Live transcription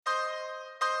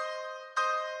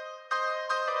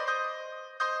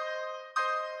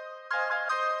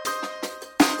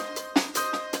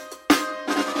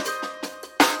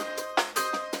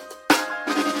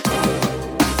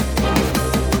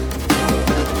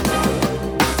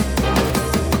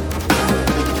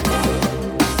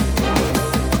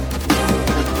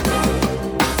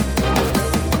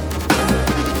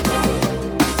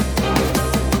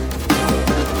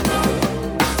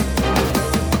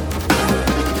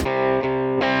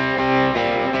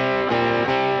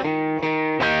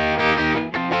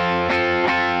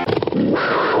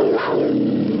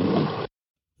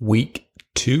Week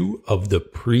 2 of the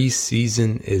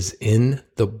preseason is in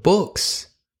the books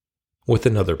with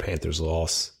another Panthers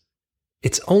loss.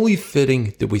 It's only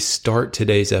fitting that we start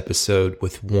today's episode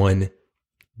with one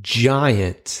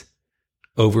giant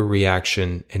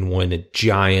overreaction and one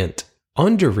giant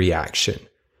underreaction.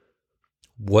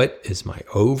 What is my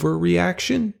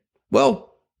overreaction?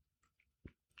 Well,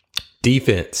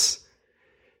 defense.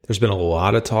 There's been a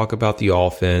lot of talk about the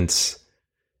offense.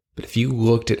 But if you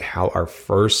looked at how our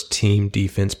first team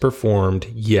defense performed,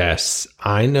 yes,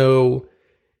 I know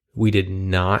we did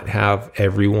not have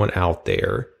everyone out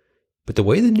there. But the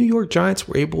way the New York Giants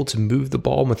were able to move the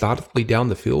ball methodically down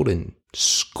the field and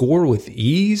score with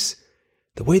ease,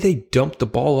 the way they dumped the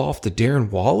ball off to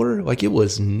Darren Waller, like it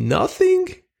was nothing.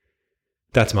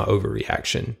 That's my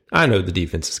overreaction. I know the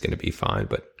defense is going to be fine,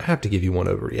 but I have to give you one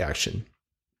overreaction.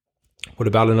 What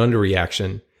about an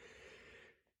underreaction?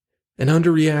 An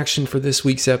underreaction for this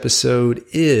week's episode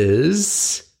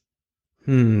is,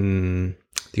 the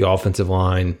offensive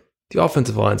line. The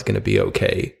offensive line is going to be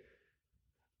okay.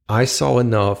 I saw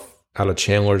enough out of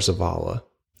Chandler Zavala.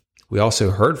 We also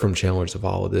heard from Chandler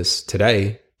Zavala this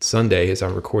today, Sunday, as I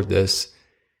record this,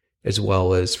 as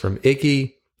well as from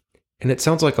Icky. And it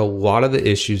sounds like a lot of the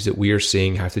issues that we are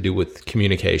seeing have to do with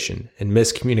communication and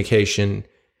miscommunication,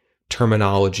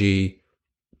 terminology.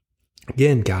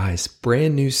 Again, guys,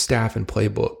 brand new staff and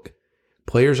playbook.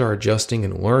 Players are adjusting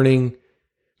and learning,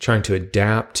 trying to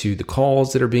adapt to the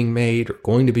calls that are being made or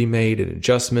going to be made and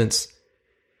adjustments.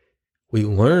 We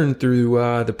learned through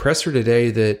the presser today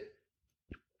that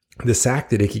the sack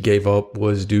that Icky gave up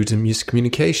was due to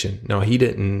miscommunication. Now, he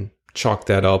didn't chalk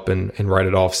that up and write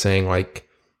it off saying like,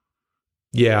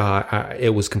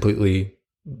 it was completely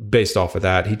based off of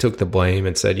that. He took the blame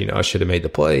and said, I should have made the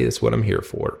play. That's what I'm here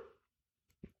for.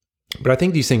 But I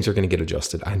think these things are going to get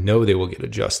adjusted. I know they will get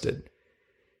adjusted.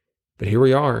 But here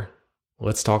we are.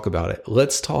 Let's talk about it.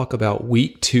 Let's talk about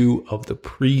week 2 of the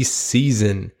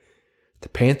preseason. The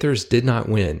Panthers did not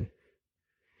win.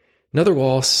 Another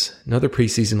loss, another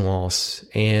preseason loss.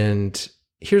 And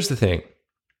here's the thing.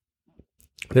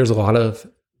 There's a lot of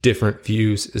different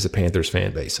views as a Panthers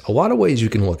fan base. A lot of ways you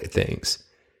can look at things.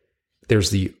 There's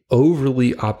the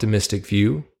overly optimistic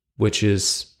view, which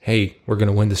is, hey, we're going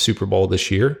to win the Super Bowl this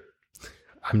year.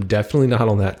 I'm definitely not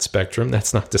on that spectrum.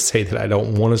 That's not to say that I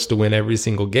don't want us to win every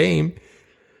single game,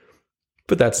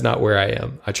 but that's not where I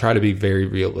am. I try to be very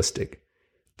realistic.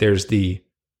 There's the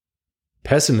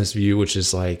pessimist view, which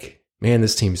is like, man,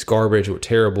 this team's garbage. We're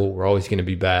terrible. We're always going to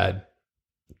be bad.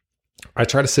 I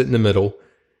try to sit in the middle,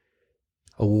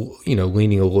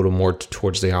 leaning a little more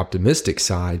towards the optimistic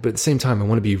side, but at the same time, I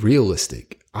want to be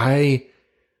realistic. I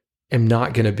am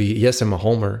not going to be, yes, I'm a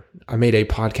homer. I made a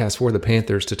podcast for the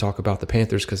Panthers to talk about the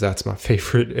Panthers because that's my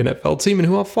favorite NFL team and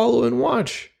who I'll follow and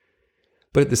watch.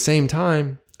 But at the same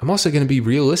time, I'm also going to be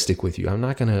realistic with you. I'm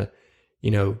not going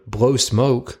to, blow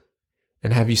smoke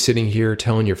and have you sitting here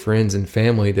telling your friends and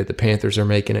family that the Panthers are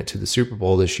making it to the Super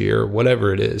Bowl this year, or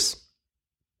whatever it is.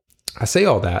 I say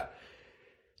all that.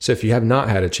 So if you have not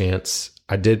had a chance,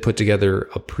 I did put together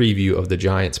a preview of the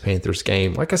Giants-Panthers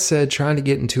game. Like I said, trying to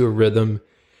get into a rhythm,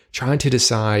 trying to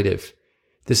decide if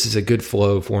this is a good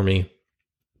flow for me.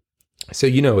 So,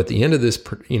 at the end of this,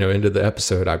 end of the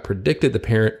episode, I predicted the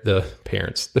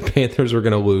Panthers were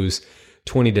going to lose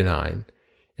 20-9.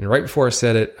 And right before I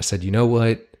said it, I said, you know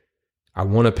what? I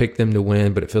want to pick them to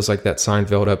win, but it feels like that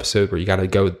Seinfeld episode where you got to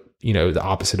go, the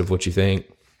opposite of what you think.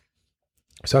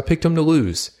 So I picked them to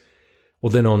lose.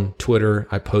 Well, then on Twitter,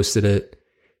 I posted it.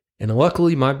 And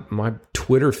luckily, my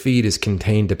Twitter feed is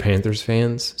contained to Panthers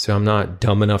fans, so I'm not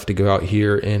dumb enough to go out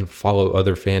here and follow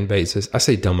other fan bases. I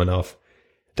say dumb enough.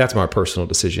 That's my personal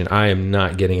decision. I am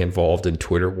not getting involved in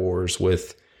Twitter wars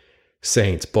with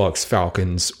Saints, Bucks,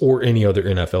 Falcons, or any other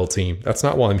NFL team. That's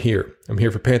not why I'm here. I'm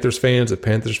here for Panthers fans. If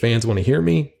Panthers fans want to hear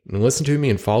me and listen to me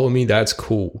and follow me, that's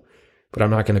cool. But I'm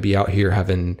not going to be out here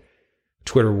having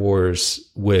Twitter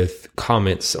wars with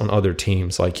comments on other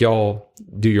teams. Like, y'all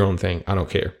do your own thing. I don't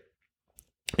care.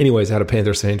 Anyways, I had a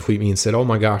Panthers fan tweet me and said, oh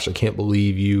my gosh, I can't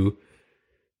believe you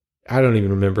I don't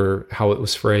even remember how it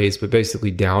was phrased, but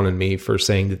basically downing me for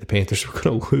saying that the Panthers were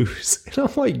going to lose. And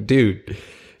I'm like, dude,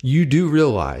 you do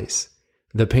realize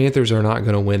the Panthers are not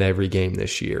going to win every game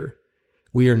this year.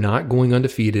 We are not going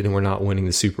undefeated and we're not winning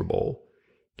the Super Bowl.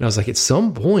 And I was like, at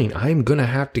some point, I'm going to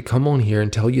have to come on here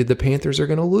and tell you the Panthers are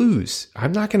going to lose.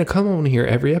 I'm not going to come on here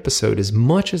every episode. As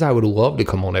much as I would love to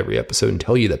come on every episode and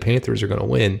tell you the Panthers are going to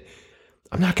win,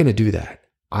 I'm not going to do that.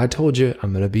 I told you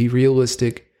I'm going to be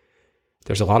realistic.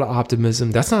 There's a lot of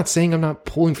optimism. That's not saying I'm not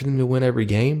pulling for them to win every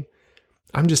game.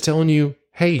 I'm just telling you,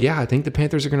 hey, yeah, I think the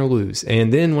Panthers are going to lose.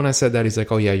 And then when I said that, he's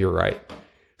like, oh, yeah, you're right.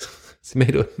 It's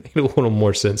made a little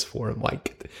more sense for him.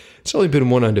 Like, it's only been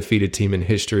one undefeated team in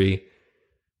history.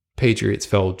 Patriots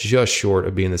fell just short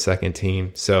of being the second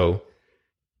team. So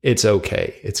it's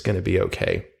okay. It's going to be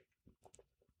okay.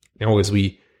 Now, as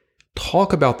we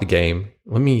talk about the game,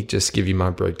 let me just give you my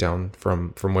breakdown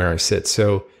from where I sit.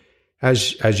 So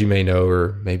as you may know,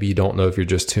 or maybe you don't know if you're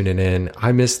just tuning in,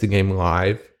 I missed the game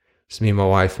live. So me and my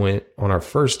wife went on our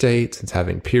first date since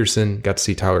having Pearson, got to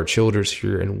see Tyler Childers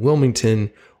here in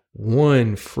Wilmington.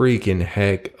 One freaking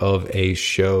heck of a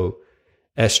show.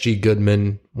 S.G.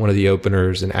 Goodman, one of the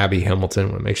openers, and Abby Hamilton. I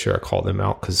want to make sure I call them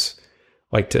out because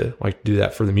I like to do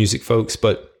that for the music folks.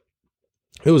 But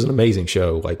it was an amazing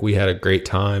show. Like, we had a great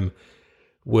time.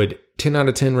 Would 10 out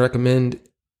of 10 recommend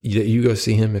that you go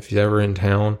see him if you're ever in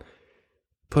town.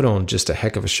 Put on just a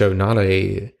heck of a show. Not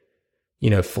a,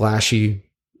 flashy,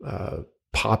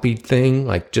 poppy thing.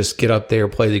 Like, just get up there,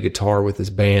 play the guitar with his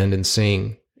band and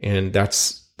sing. And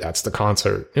that's the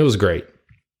concert. It was great.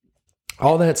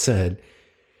 All that said,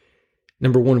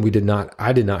 number one,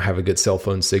 I did not have a good cell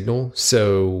phone signal.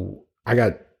 So I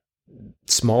got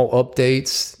small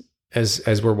updates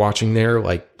as we're watching there,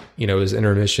 like, as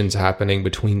intermissions happening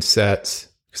between sets,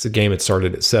 because the game had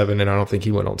started at 7 and I don't think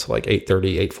he went on to like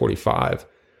 8:30, 8:45.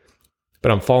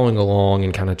 But I'm following along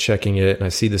and kind of checking it, and I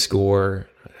see the score,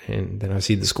 and then I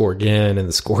see the score again and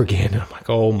the score again. And I'm like,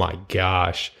 oh my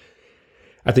gosh.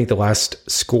 I think the last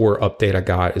score update I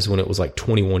got is when it was like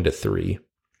 21-3.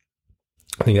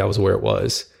 I think that was where it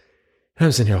was. And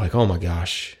I'm sitting here like, oh my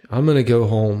gosh, I'm going to go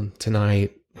home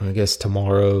tonight, I guess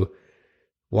tomorrow,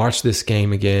 watch this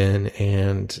game again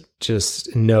and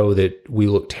just know that we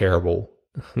look terrible.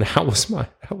 And that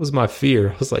was my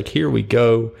fear. I was like, here we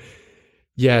go.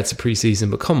 Yeah, it's a preseason,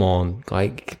 but come on,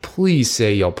 like, please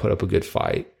say y'all put up a good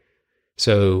fight.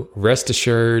 So rest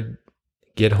assured,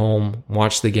 get home,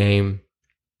 watch the game,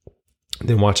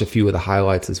 then watch a few of the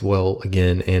highlights as well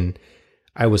again. And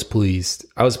I was pleased.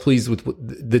 I was pleased with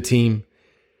the team.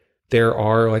 There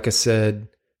are, like I said,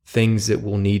 things that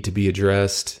will need to be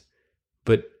addressed.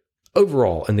 But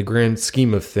overall, in the grand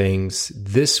scheme of things,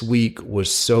 this week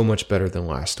was so much better than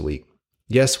last week.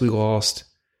 Yes, we lost,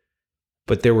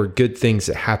 but there were good things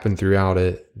that happened throughout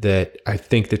it that I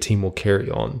think the team will carry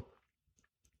on.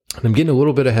 And I'm getting a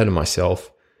little bit ahead of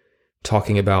myself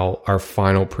talking about our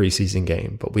final preseason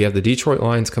game, but we have the Detroit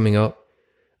Lions coming up.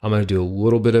 I'm going to do a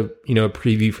little bit of, a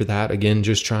preview for that. Again,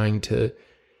 just trying to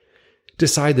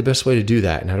decide the best way to do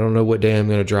that. And I don't know what day I'm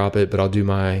going to drop it, but I'll do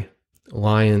my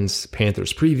Lions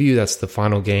Panthers preview. That's the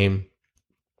final game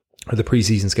of the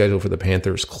preseason schedule for the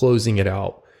Panthers, closing it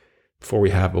out before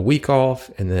we have a week off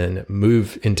and then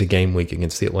move into game week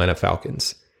against the Atlanta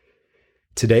Falcons.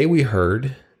 Today we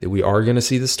heard that we are going to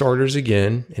see the starters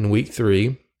again in week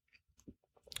 3.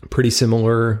 Pretty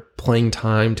similar playing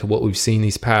time to what we've seen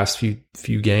these past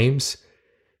few games.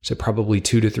 So probably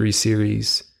 2 to 3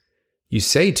 series. You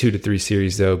say 2 to 3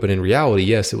 series though, but in reality,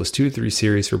 yes, it was 2 to 3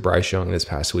 series for Bryce Young this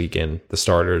past weekend, the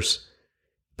starters.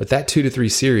 But that 2 to 3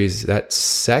 series, that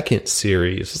second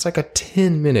series, it's like a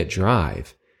 10-minute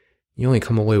drive. You only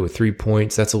come away with 3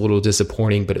 points. That's a little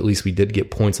disappointing, but at least we did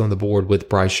get points on the board with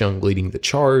Bryce Young leading the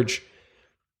charge.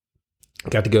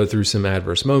 Got to go through some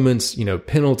adverse moments,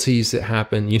 penalties that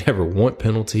happen. You never want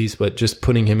penalties, but just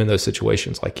putting him in those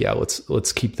situations, like, yeah,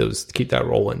 let's keep that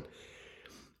rolling.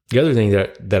 The other thing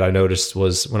that I noticed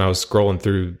was when I was scrolling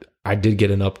through, I did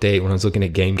get an update when I was looking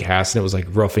at Gamecast, and it was like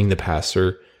roughing the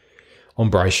passer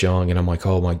on Bryce Young, and I'm like,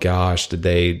 oh my gosh, did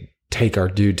they take our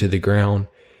dude to the ground?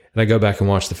 And I go back and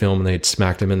watch the film, and they had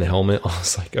smacked him in the helmet. I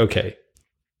was like, okay,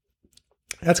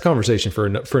 that's a conversation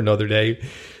for another day.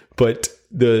 But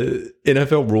the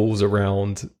NFL rules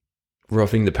around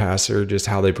roughing the passer, just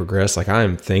how they progress, like, I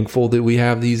am thankful that we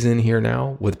have these in here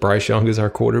now with Bryce Young as our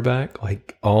quarterback,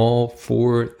 like, all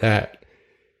for that.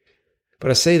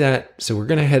 But I say that, so we're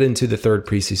going to head into the third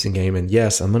preseason game. And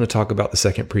yes, I'm going to talk about the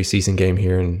second preseason game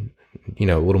here in,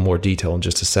 a little more detail in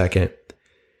just a second.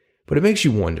 But it makes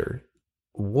you wonder,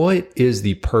 what is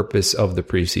the purpose of the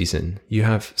preseason? You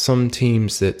have some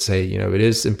teams that say, it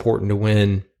is important to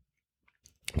win.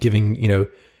 giving,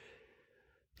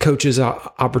 coaches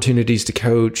opportunities to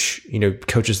coach,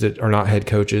 coaches that are not head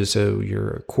coaches. So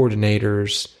your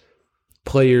coordinators,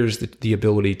 players, the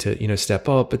ability to, step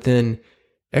up. But then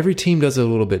every team does it a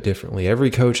little bit differently. Every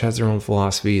coach has their own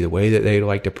philosophy, the way that they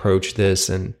like to approach this.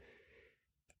 And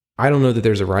I don't know that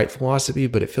there's a right philosophy,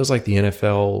 but it feels like the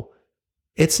NFL,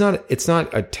 it's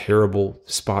not a terrible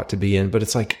spot to be in, but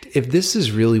it's like, if this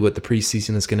is really what the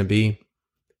preseason is going to be,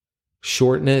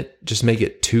 shorten it, just make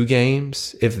it 2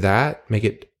 games. If that, make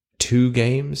it 2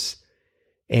 games,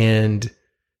 and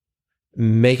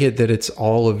make it that it's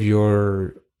all of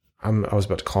your, I was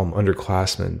about to call them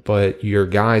underclassmen, but your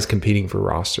guys competing for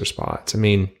roster spots. I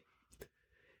mean,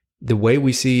 the way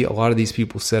we see a lot of these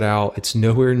people sit out, it's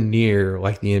nowhere near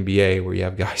like the NBA where you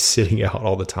have guys sitting out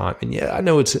all the time. And yeah, I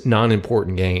know it's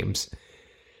non-important games,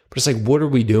 but it's like, what are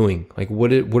we doing? Like,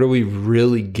 what are we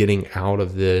really getting out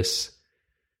of this?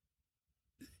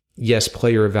 Yes,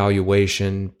 player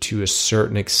evaluation to a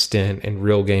certain extent in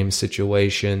real game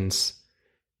situations.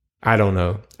 I don't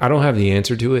know. I don't have the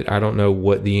answer to it. I don't know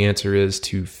what the answer is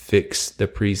to fix the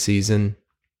preseason.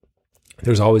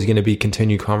 There's always going to be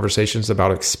continued conversations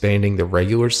about expanding the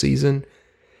regular season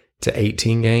to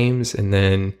 18 games, and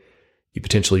then you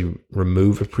potentially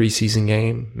remove a preseason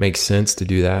game. Makes sense to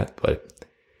do that. But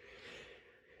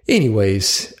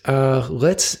anyways,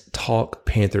 let's talk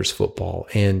Panthers football.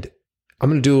 And I'm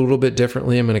going to do a little bit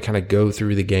differently. I'm going to kind of go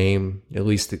through the game, at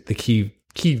least the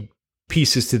key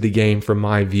pieces to the game from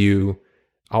my view.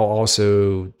 I'll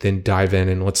also then dive in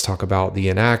and let's talk about the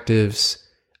inactives.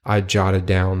 I jotted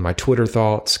down my Twitter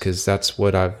thoughts because that's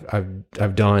what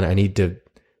I've done. I need to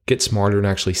get smarter and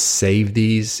actually save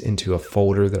these into a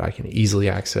folder that I can easily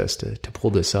access to pull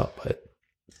this up. But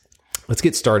let's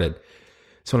get started.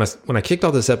 So when I kicked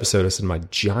off this episode, I said my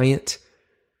giant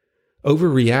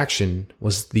overreaction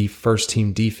was the first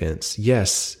team defense.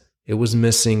 Yes, it was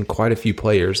missing quite a few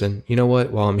players. And you know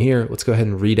what? While I'm here, let's go ahead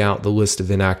and read out the list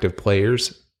of inactive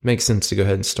players. Makes sense to go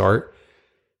ahead and start.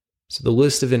 So the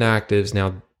list of inactives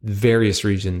now, various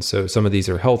regions. So some of these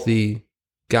are healthy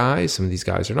guys. Some of these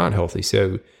guys are not healthy.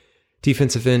 So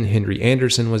defensive end, Henry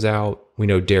Anderson was out. We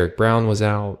know Derek Brown was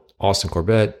out. Austin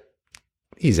Corbett,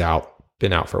 he's out.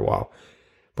 Been out for a while.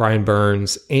 Brian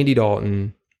Burns, Andy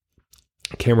Dalton,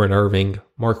 Cameron Irving,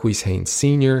 Marquise Haynes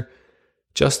Sr.,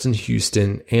 Justin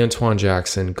Houston, Antoine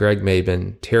Jackson, Greg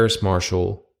Maben, Terrace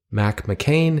Marshall,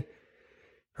 McCain,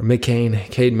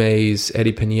 Cade Mays,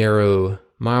 Eddie Pinheiro,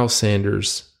 Miles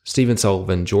Sanders, Stephen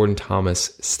Sullivan, Jordan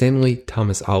Thomas, Stanley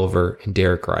Thomas Oliver, and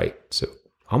Derek Wright. So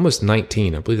almost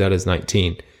 19. I believe that is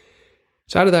 19.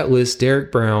 So out of that list,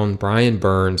 Derek Brown, Brian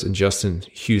Burns, and Justin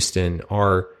Houston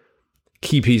are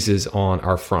key pieces on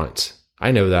our front.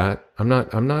 I know that. I'm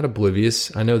not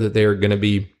oblivious. I know that they're going to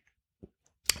be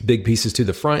big pieces to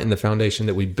the front and the foundation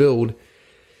that we build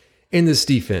in this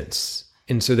defense.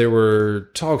 And so there were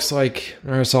talks like,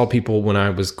 I saw people when I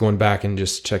was going back and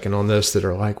just checking on this that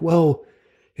are like, well,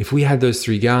 if we had those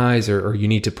 3 guys, or you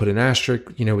need to put an asterisk,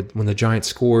 when the Giants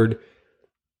scored,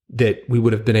 that we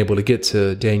would have been able to get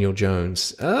to Daniel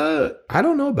Jones. I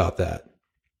don't know about that.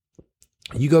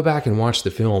 You go back and watch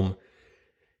the film,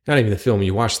 not even the film,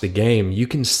 you watch the game, you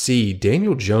can see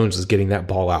Daniel Jones is getting that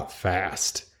ball out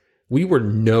fast. We were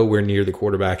nowhere near the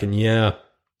quarterback. And yeah,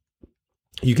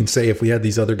 you can say if we had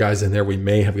these other guys in there, we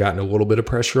may have gotten a little bit of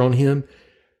pressure on him.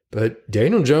 But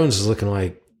Daniel Jones is looking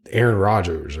like Aaron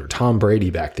Rodgers or Tom Brady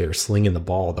back there slinging the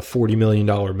ball, the $40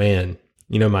 million man.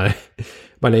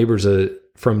 My neighbor's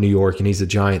from New York and he's a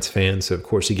Giants fan. So of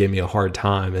course he gave me a hard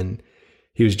time, and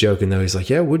he was joking though. He's like,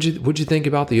 yeah, what'd you think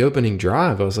about the opening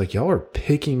drive? I was like, y'all are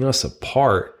picking us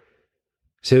apart.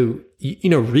 So,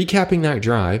 recapping that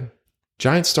drive,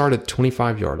 Giants start at the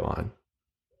 25-yard line.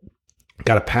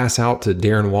 Got a pass out to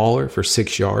Darren Waller for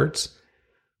 6 yards.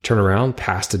 Turn around,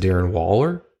 pass to Darren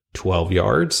Waller, 12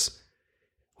 yards.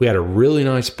 We had a really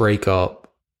nice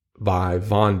breakup by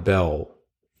Von Bell.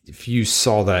 If you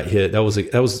saw that hit, that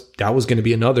was going to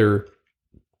be another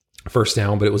first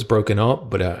down, but it was broken up.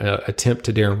 But an attempt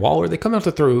to Darren Waller. They come out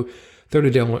to throw to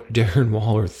Darren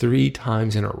Waller 3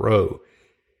 times in a row,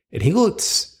 and he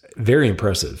looks very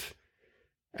impressive.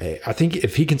 I think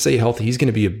if he can stay healthy, he's going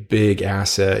to be a big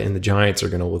asset, and the Giants are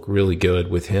going to look really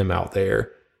good with him out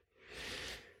there.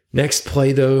 Next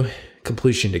play, though,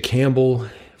 completion to Campbell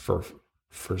for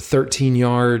 13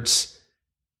 yards.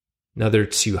 Another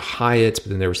to Hyatt, but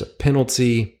then there was a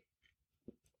penalty.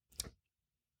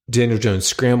 Daniel Jones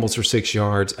scrambles for 6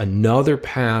 yards. Another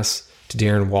pass to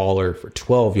Darren Waller for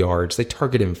 12 yards. They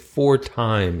target him 4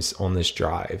 times on this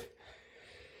drive.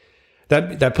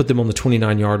 That put them on the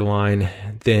 29-yard line.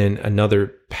 Then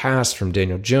another pass from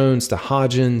Daniel Jones to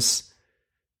Hodgins.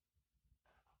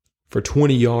 for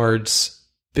 20 yards.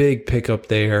 Big pickup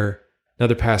there.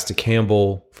 Another pass to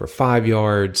Campbell for 5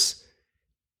 yards.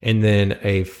 And then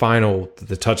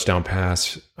the touchdown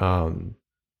pass from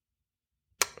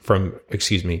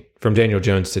Daniel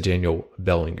Jones to Daniel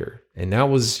Bellinger. And that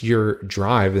was your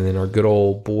drive. And then our good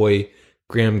old boy,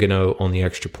 Graham Gano on the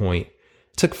extra point.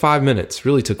 It took 5 minutes,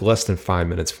 really took less than 5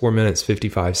 minutes, 4 minutes,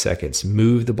 55 seconds.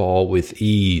 Moved the ball with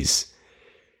ease.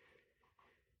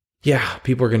 Yeah,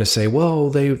 people are going to say,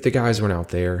 well, the guys weren't out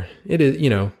there. It is,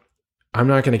 I'm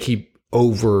not going to keep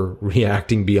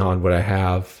overreacting beyond what I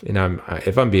have. And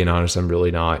if I'm being honest, I'm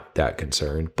really not that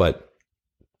concerned. But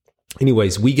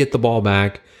anyways, we get the ball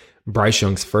back. Bryce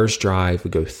Young's first drive,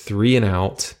 we go 3 and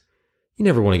out. You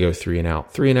never want to go 3 and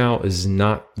out. 3 and out is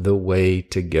not the way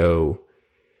to go.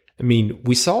 I mean,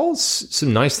 we saw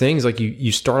some nice things. Like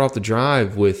you start off the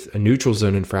drive with a neutral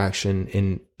zone infraction,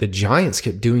 and the Giants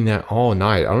kept doing that all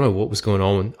night. I don't know what was going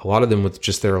on. A lot of them with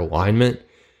just their alignment,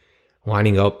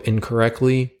 lining up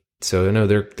incorrectly. So I know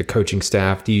the coaching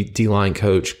staff, D-line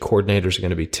coach, coordinators are going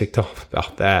to be ticked off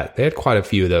about that. They had quite a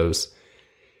few of those.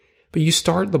 But you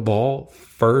start the ball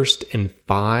 1st and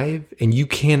 5, and you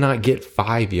cannot get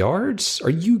 5 yards? Are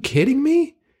you kidding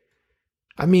me?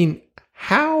 I mean,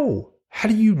 how? How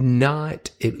do you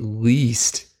not at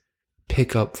least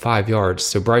pick up 5 yards?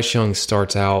 So Bryce Young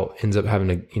starts out, ends up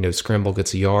having to, scramble,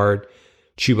 gets a yard.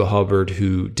 Chuba Hubbard,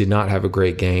 who did not have a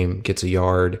great game, gets a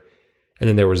yard. And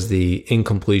then there was the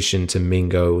incompletion to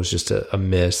Mingo. It was just a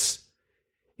miss.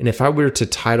 And if I were to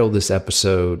title this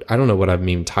episode, I don't know what I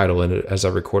mean title in it as I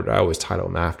record it. I always title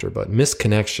them after, but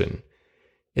misconnection.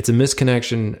 It's a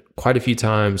misconnection quite a few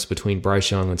times between Bryce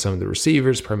Young and some of the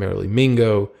receivers, primarily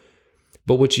Mingo.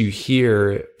 But what you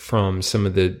hear from some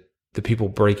of the people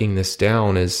breaking this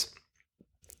down is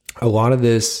a lot of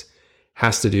this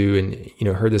has to do,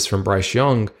 and heard this from Bryce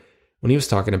Young when he was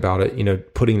talking about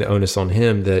it, putting the onus on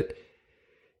him that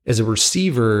as a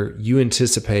receiver, you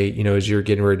anticipate, as you're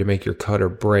getting ready to make your cut or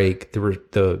break,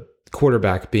 the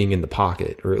quarterback being in the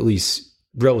pocket, or at least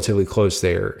relatively close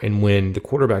there. And when the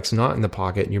quarterback's not in the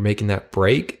pocket and you're making that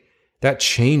break, that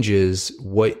changes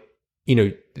what,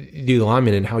 the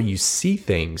alignment and how you see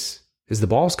things as the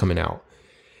ball's coming out.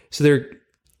 So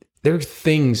there are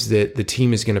things that the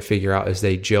team is going to figure out as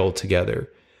they gel together.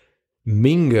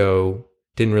 Mingo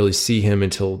didn't really see him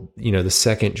until, the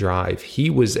second drive.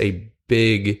 He was a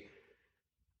big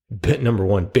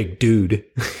dude.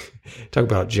 Talk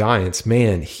about Giants.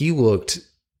 Man, he looked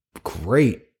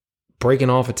great. Breaking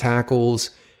off of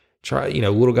tackles.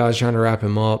 Little guys trying to wrap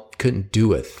him up. Couldn't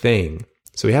do a thing.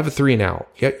 So we have a 3 and out.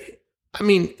 Yeah, I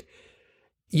mean,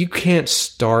 you can't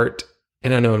start,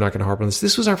 and I know I'm not going to harp on this.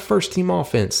 This was our first team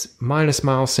offense, minus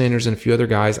Miles Sanders and a few other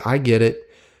guys. I get it.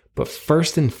 But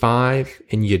 1st and 5,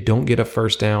 and you don't get a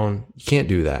first down, you can't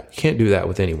do that. You can't do that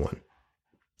with anyone.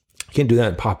 You can't do that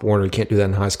in Pop Warner. You can't do that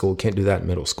in high school. You can't do that in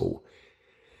middle school.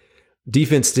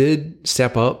 Defense did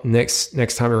step up next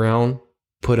time around,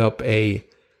 put up a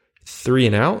 3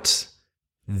 and out.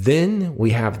 Then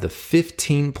we have the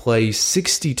 15-play,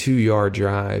 62-yard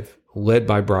drive led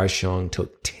by Bryce Young.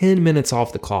 Took 10 minutes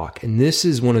off the clock. And this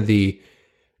was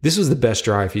the best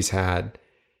drive he's had.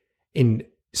 And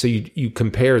so you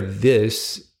compare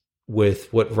this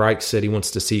with what Reich said he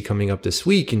wants to see coming up this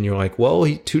week, and you're like, well,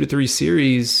 2 to 3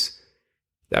 series.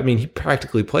 I mean, he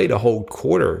practically played a whole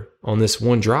quarter on this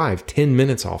one drive, 10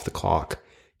 minutes off the clock,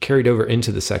 carried over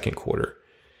into the second quarter.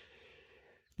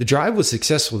 The drive was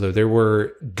successful, though. There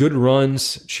were good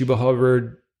runs. Chuba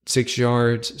Hubbard, 6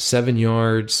 yards, 7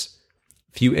 yards,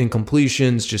 a few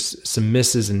incompletions, just some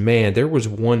misses. And man, there was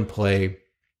one play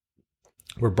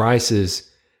where Bryce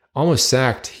is almost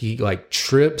sacked. He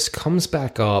trips, comes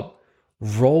back up,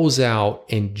 rolls out,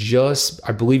 and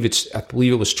I believe it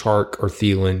was Chark or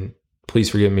Thielen. Please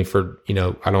forgive me for,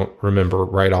 I don't remember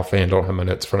right offhand. I don't have my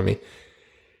notes in front of me.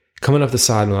 Coming up the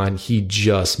sideline, he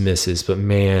just misses. But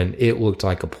man, it looked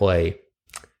like a play.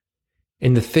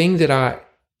 And the thing that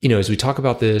as we talk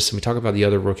about this and we talk about the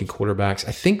other rookie quarterbacks,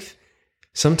 I think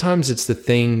sometimes it's the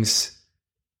things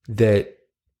that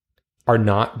are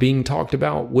not being talked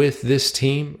about with this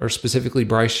team, or specifically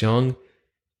Bryce Young.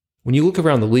 When you look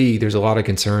around the league, there's a lot of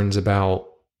concerns about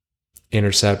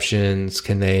interceptions.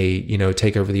 Can they,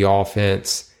 take over the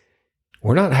offense?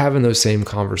 We're not having those same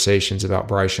conversations about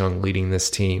Bryce Young leading this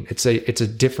team. It's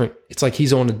like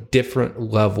he's on a different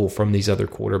level from these other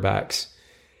quarterbacks.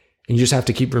 And you just have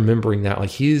to keep remembering that.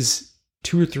 He's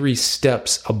 2 or 3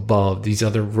 steps above these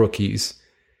other rookies,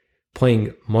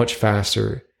 playing much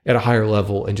faster at a higher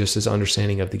level and just his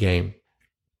understanding of the game.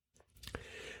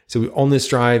 So on this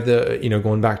drive,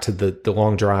 going back to the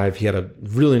long drive, he had a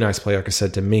really nice play, like I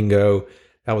said, to Mingo.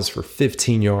 That was for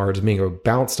 15 yards. Mingo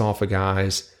bounced off of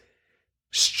guys,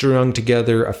 strung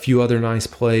together a few other nice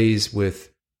plays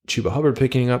with Chuba Hubbard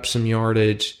picking up some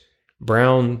yardage.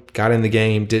 Brown got in the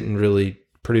game, didn't really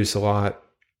produce a lot.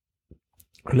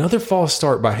 Another false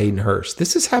start by Hayden Hurst.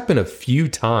 This has happened a few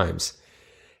times.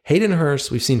 Hayden Hurst,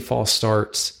 we've seen false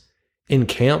starts in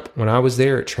camp. When I was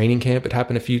there at training camp, it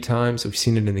happened a few times. We've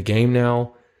seen it in the game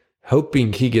now.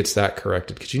 Hoping he gets that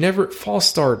corrected, because false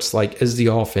starts, like as the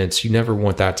offense, you never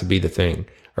want that to be the thing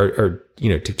or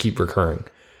to keep recurring.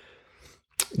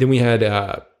 Then we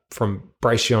had from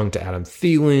Bryce Young to Adam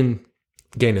Thielen,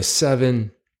 gain of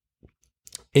 7,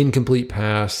 incomplete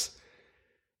pass.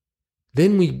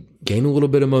 Then we gain a little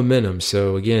bit of momentum.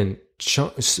 So again,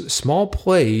 small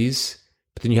plays,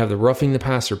 but then you have the roughing the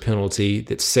passer penalty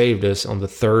that saved us on the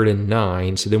 3rd and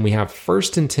 9. So then we have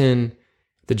 1st and 10,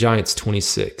 the Giants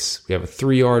 26. We have a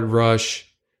 3-yard rush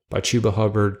by Chuba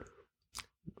Hubbard,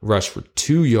 rush for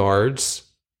 2 yards,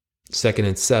 2nd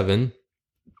and 7.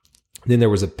 Then there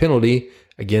was a penalty,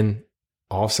 again,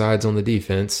 offsides on the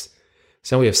defense.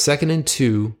 So now we have 2nd and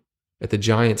 2 at the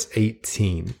Giants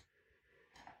 18.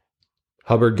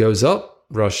 Hubbard goes up,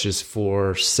 rushes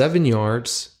for 7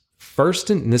 yards.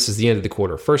 And this is the end of the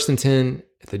quarter. 1st and 10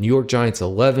 at the New York Giants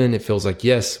 11. It feels like,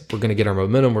 yes, we're going to get our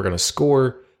momentum. We're going to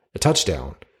score a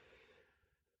touchdown.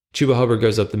 Chuba Hubbard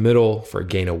goes up the middle for a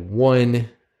gain of 1.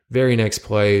 Very next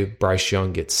play, Bryce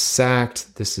Young gets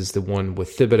sacked. This is the one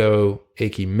with Thibodeau.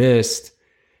 Akey missed.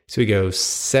 So we go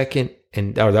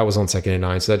that was on 2nd and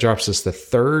 9. So that drops us to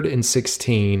 3rd and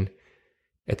 16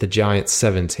 at the Giants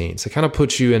 17. So it kind of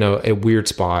puts you in a weird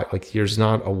spot. Like there's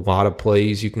not a lot of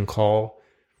plays you can call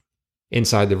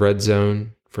inside the red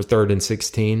zone for 3rd and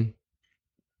 16.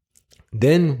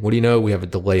 Then, what do you know? We have a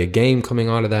delay of game coming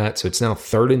out of that. So it's now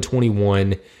 3rd and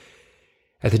 21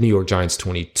 at the New York Giants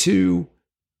 22.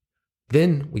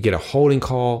 Then we get a holding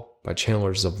call by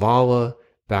Chandler Zavala,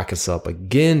 back us up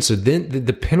again. So then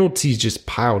the penalties just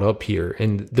piled up here,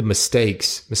 and the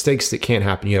mistakes that can't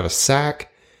happen. You have a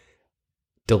sack,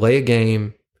 delay a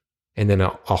game, and then a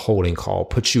holding call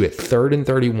puts you at 3rd and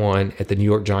 31 at the New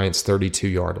York Giants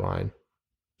 32-yard line.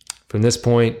 From this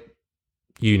point,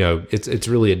 it's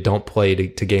really a dump play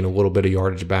to gain a little bit of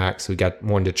yardage back. So we got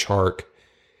 1 to Chark.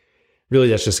 Really,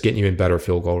 that's just getting you in better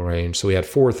field goal range. So we had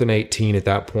 4th and 18 at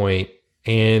that point,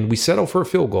 and we settled for a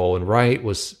field goal. And Wright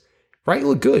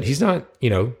looked good. He's not,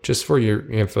 just for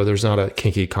your info, there's not a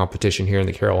kinky competition here in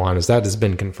the Carolinas. That has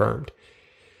been confirmed.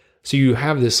 So you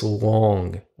have this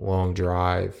long, long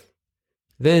drive.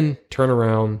 Then turn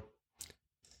around.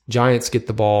 Giants get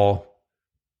the ball.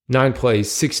 9 plays,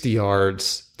 60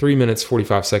 yards, 3 minutes,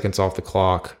 45 seconds off the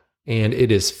clock, and it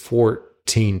is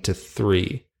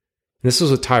 14-3. This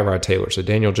was with Tyrod Taylor, so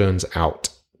Daniel Jones out.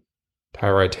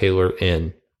 Tyrod Taylor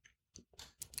in.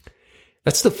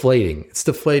 That's deflating. It's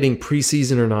deflating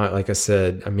preseason or not, like I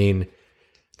said. I mean,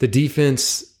 the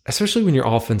defense, especially when your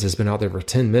offense has been out there for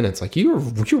 10 minutes, like you're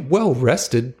well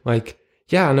rested. Like,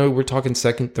 yeah, I know we're talking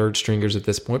 2nd, 3rd stringers at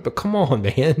this point, but come on,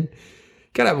 man.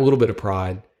 Got to have a little bit of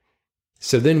pride.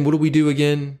 So then what do we do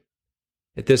again?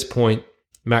 At this point,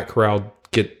 Matt Corral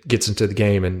gets into the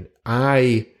game, and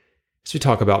as we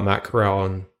talk about Matt Corral,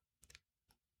 and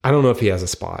I don't know if he has a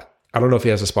spot. I don't know if he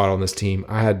has a spot on this team.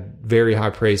 I had very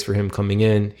high praise for him coming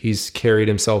in. He's carried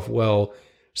himself well,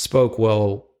 spoke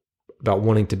well about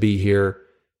wanting to be here.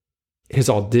 His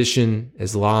audition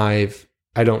is live.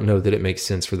 I don't know that it makes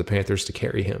sense for the Panthers to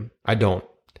carry him. I don't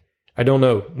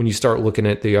know when you start looking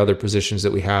at the other positions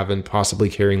that we have and possibly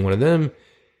carrying one of them.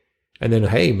 And then,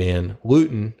 hey, man,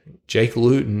 Jake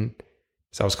Luton,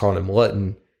 as I was calling him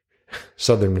Lutton,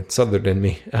 Southern in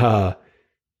me.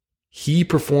 He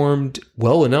performed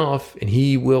well enough, and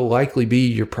he will likely be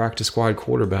your practice squad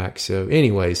quarterback. So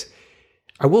anyways,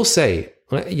 I will say,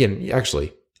 again,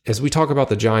 actually, as we talk about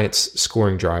the Giants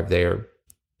scoring drive there,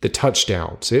 the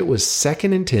touchdown. So it was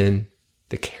 2nd and 10,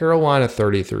 the Carolina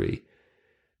 33.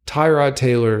 Tyrod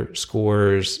Taylor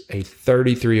scores a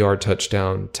 33-yard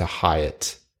touchdown to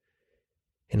Hyatt.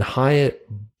 And Hyatt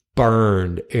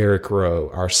burned Eric Rowe,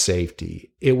 our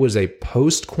safety. It was a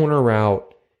post corner route.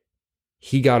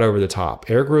 He got over the top.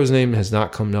 Eric Rowe's name has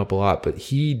not come up a lot, but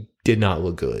he did not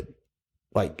look good.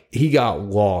 Like, he got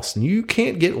lost. And you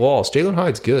can't get lost. Jalen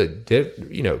Hyatt's good.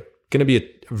 Going to be a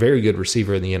very good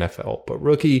receiver in the NFL. But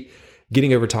rookie,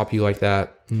 getting over top of you like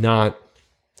that, not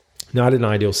an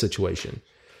ideal situation.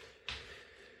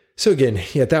 So again,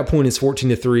 at that point, it's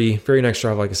 14-3. Very next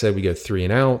drive, like I said, we go 3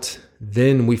 and out.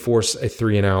 Then we force a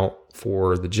 3 and out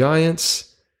for the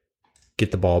Giants.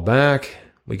 Get the ball back.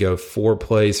 We go 4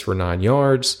 plays for 9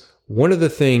 yards. One of the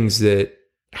things that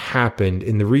happened,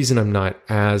 and the reason I'm not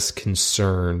as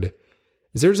concerned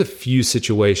is there's a few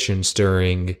situations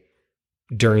during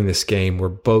this game where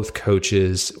both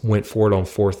coaches went for it on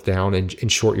fourth down in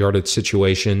short yardage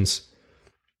situations.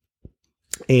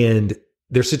 And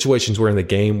there's situations where in the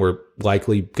game we're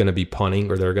likely going to be punting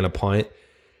or they're going to punt.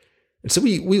 And so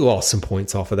we lost some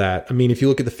points off of that. I mean, if you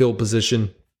look at the field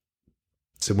position,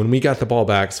 so when we got the ball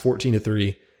back, it's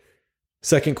 14-3.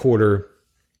 Second quarter,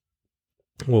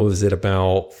 what was it,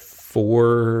 about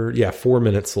 4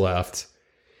 minutes left.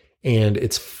 And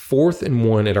it's 4th and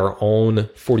 1 at our own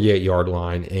 48-yard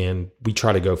line, and we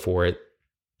try to go for it.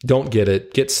 Don't get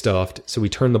it, get stuffed. So we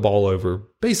turn the ball over,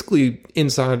 basically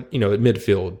inside, at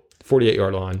midfield,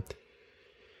 48-yard line.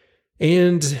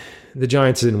 And the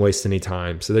Giants didn't waste any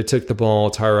time. So they took the ball.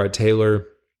 Tyrod Taylor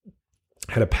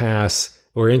had a pass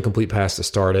or incomplete pass to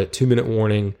start it. 2-minute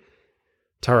warning.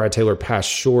 Tyrod Taylor passed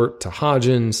short to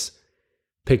Hodgins,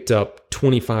 picked up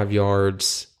 25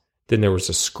 yards. Then there was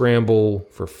a scramble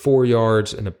for 4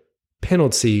 yards and a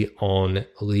penalty on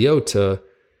Leota,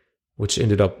 which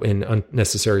ended up in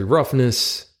unnecessary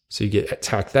roughness. So you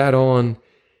tack that on.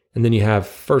 And then you have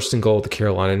 1st and goal at the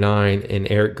Carolina 9 and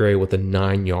Eric Gray with a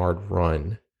 9-yard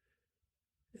run.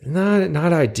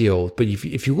 Not ideal, but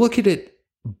if you look at it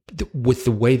with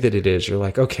the way that it is, you're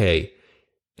like, okay,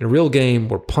 in a real game,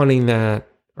 we're punting that.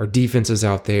 Our defense is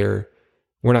out there.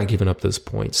 We're not giving up those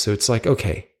points. So it's like,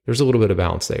 okay, there's a little bit of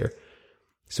balance there.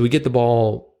 So we get the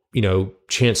ball,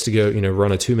 chance to go,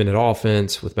 run a 2-minute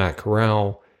offense with Matt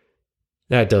Corral.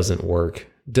 That doesn't work.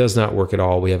 Does not work at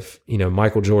all. We have,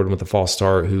 Michael Jordan with a false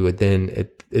start, who would then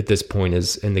at this point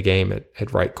is in the game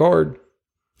at right guard.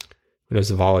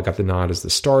 Zavala got the nod as the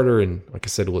starter, and like I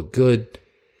said, it looked good.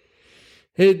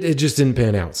 It just didn't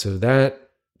pan out. So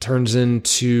that turns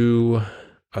into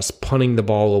us punting the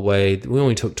ball away. We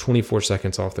only took 24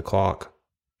 seconds off the clock.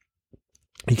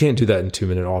 You can't do that in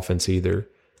 2-minute offense either.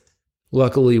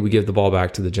 Luckily, we give the ball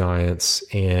back to the Giants,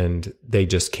 and they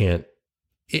just can't.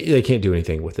 They can't do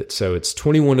anything with it. So it's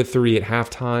 21-3 at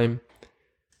halftime.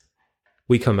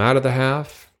 We come out of the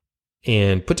half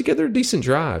and put together a decent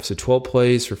drive. So 12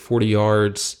 plays for 40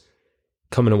 yards,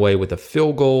 coming away with a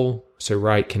field goal. So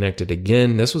Wright connected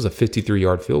again. This was a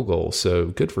 53-yard field goal, so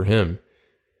good for him.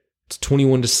 It's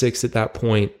 21-6 at that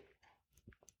point.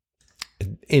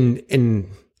 In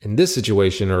this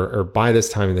situation, or by this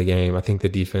time in the game, I think the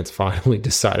defense finally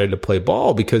decided to play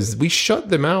ball because we shut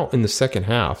them out in the second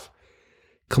half.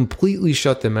 Completely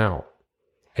shut them out.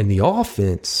 And the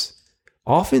offense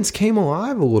came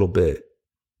alive a little bit,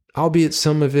 albeit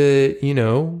some of it,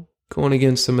 going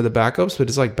against some of the backups, but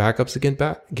it's like backups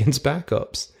against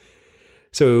backups.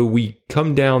 So we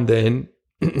come down then.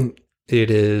 It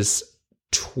is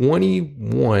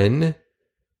 21-12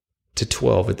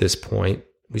 at this point.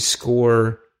 We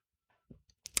score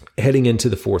heading into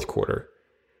the fourth quarter.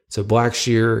 So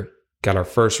Blackshear got our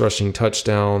first rushing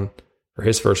touchdown, or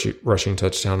his first rushing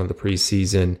touchdown of the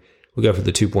preseason. We go for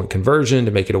the 2-point conversion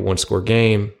to make it a 1-score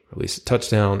game, or at least a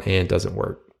touchdown, and it doesn't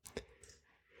work.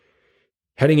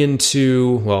 Heading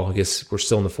into, I guess we're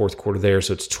still in the fourth quarter there,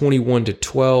 so it's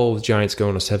 21-12. Giants go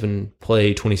on a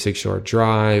 7-play, 26-yard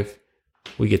drive.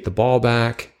 We get the ball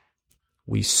back.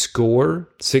 We score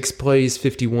 6 plays,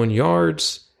 51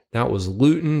 yards. That was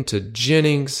Luton to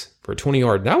Jennings for a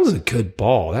 20-yard. That was a good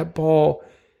ball. That ball,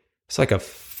 it's like a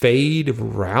fade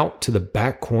route to the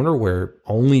back corner where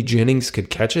only Jennings could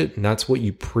catch it, and that's what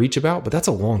you preach about. But that's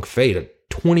a long fade, a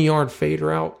 20-yard fade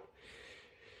route.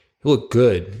 It looked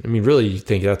good. I mean, really, you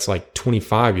think that's like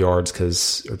 25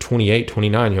 yards or 28,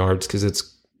 29 yards because it's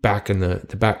back in the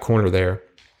back corner there.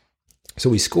 So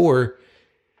we score,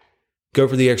 go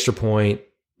for the extra point.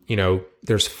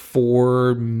 There's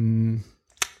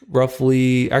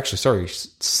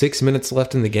 6 minutes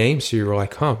left in the game. So you're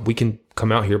like, we can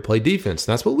come out here, play defense.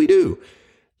 And that's what we do.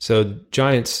 So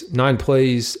Giants, 9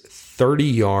 plays, 30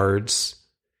 yards,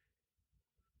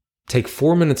 take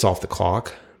 4 minutes off the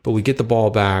clock, but we get the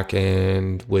ball back,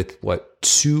 and with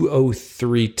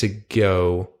 2:03 to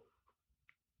go,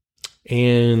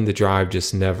 and the drive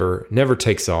just never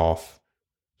takes off.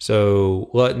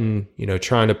 So Luton,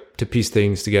 trying to piece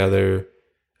things together,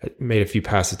 made a few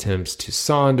pass attempts to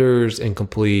Saunders,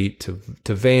 incomplete,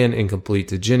 to Van, incomplete,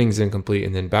 to Jennings, incomplete,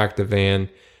 and then back to Van.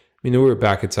 We were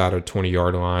back inside our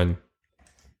 20-yard line.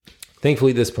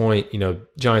 Thankfully, at this point,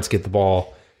 Giants get the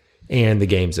ball, and the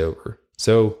game's over.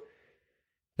 So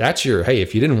that's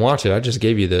if you didn't watch it, I just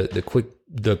gave you the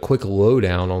quick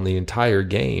lowdown on the entire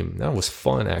game. That was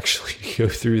fun, actually, to go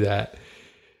through that.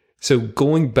 So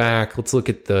going back, let's look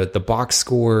at the box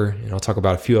score, and I'll talk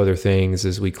about a few other things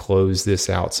as we close this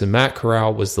out. So Matt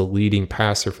Corral was the leading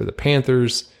passer for the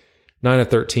Panthers, 9 of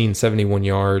 13, 71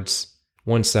 yards,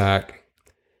 1 sack.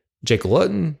 Jake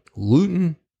Luton,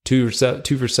 2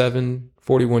 for 7,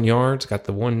 41 yards, got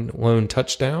the one lone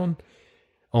touchdown.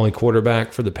 Only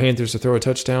quarterback for the Panthers to throw a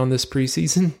touchdown this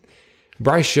preseason.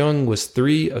 Bryce Young was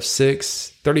 3 of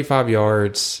 6, 35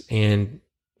 yards, and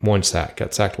 1 sack.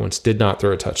 Got sacked once, did not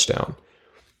throw a touchdown.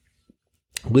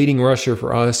 Leading rusher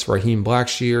for us, Raheem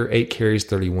Blackshear, 8 carries,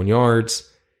 31 yards,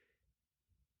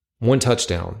 1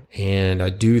 touchdown. And I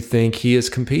do think he is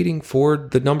competing for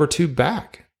the number 2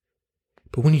 back.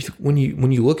 But when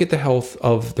you look at the health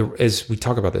of as we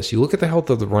talk about this, you look at the health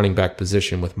of the running back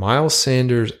position with Miles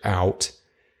Sanders out,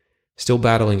 still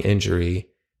battling injury.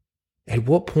 At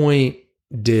what point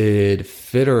did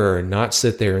Fitterer not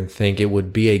sit there and think it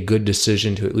would be a good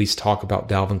decision to at least talk about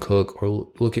Dalvin Cook or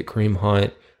look at Kareem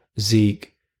Hunt,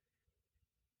 Zeke?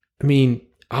 I mean,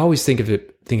 I always think of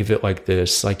it like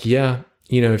this. Like, yeah,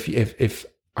 if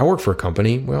I work for a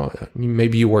company, well,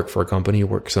 maybe you work for a company, you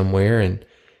work somewhere, and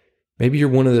maybe you're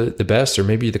one of the best, or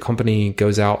maybe the company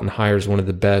goes out and hires one of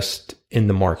the best in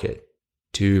the market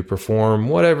to perform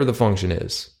whatever the function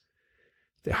is.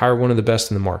 They hire one of the best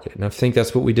in the market. And I think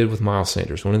that's what we did with Miles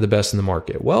Sanders, one of the best in the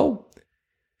market. Well,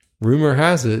 rumor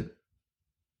has it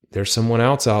there's someone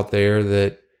else out there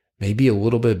that may be a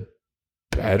little bit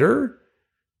better,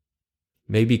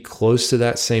 maybe close to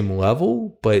that same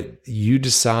level, but you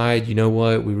decide, you know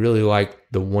what, we really like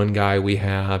the one guy we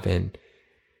have, and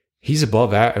he's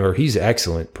he's an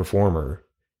excellent performer.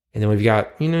 And then we've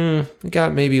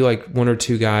got maybe like 1 or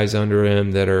 2 guys under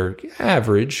him that are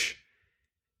average.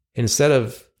 Instead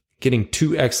of getting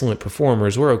 2 excellent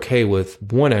performers, we're okay with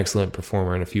 1 excellent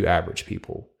performer and a few average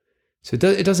people. So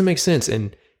it doesn't make sense.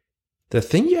 And the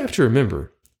thing you have to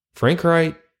remember, Frank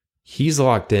Wright, he's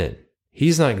locked in.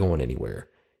 He's not going anywhere.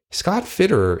 Scott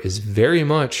Fitterer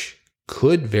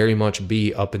could very much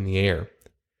be up in the air.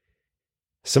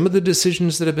 Some of the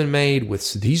decisions that have been made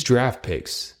with these draft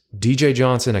picks, DJ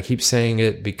Johnson, I keep saying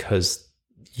it because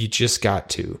you just got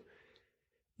to.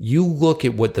 You look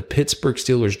at what the Pittsburgh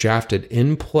Steelers drafted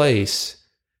in place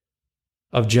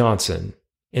of Johnson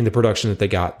in the production that they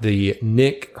got. The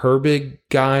Nick Herbig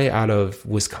guy out of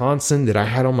Wisconsin that I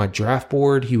had on my draft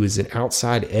board, he was an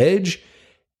outside edge,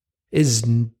 is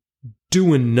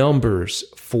doing numbers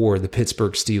for the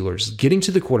Pittsburgh Steelers, getting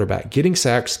to the quarterback, getting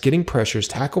sacks, getting pressures,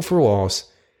 tackle for loss.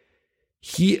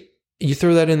 You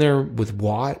throw that in there with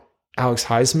Watt, Alex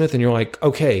Highsmith, and you're like,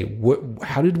 okay,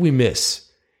 how did we miss?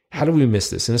 How do we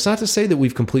miss this? And it's not to say that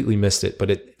we've completely missed it,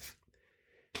 but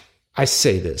I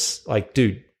say this, like,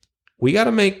 dude, we got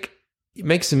to make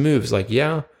some moves. Like,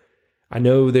 yeah, I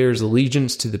know there's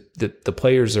allegiance to the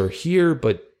players are here,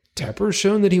 but Tepper's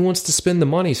shown that he wants to spend the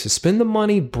money. So spend the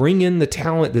money, bring in the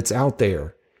talent that's out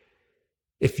there.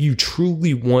 If you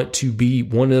truly want to be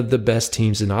one of the best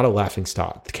teams and not a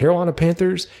laughingstock. The Carolina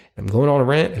Panthers, I'm going on a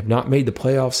rant, have not made the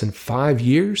playoffs in 5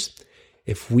 years.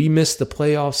 If we miss the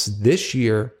playoffs this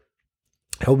year,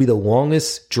 it'll be the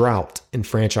longest drought in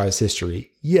franchise history.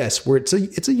 Yes,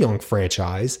 it's a young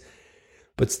franchise,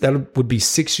 but that would be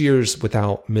 6 years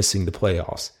without missing the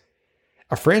playoffs.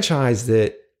 A franchise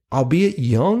that, albeit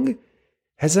young,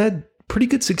 has had pretty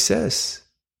good success,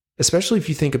 especially if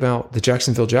you think about the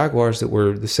Jacksonville Jaguars that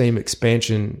were the same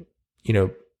expansion,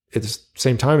 at the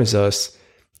same time as us,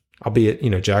 albeit,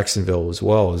 Jacksonville as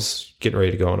well is getting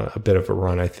ready to go on a bit of a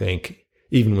run, I think,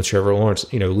 even with Trevor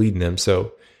Lawrence, leading them.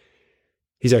 So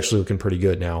he's actually looking pretty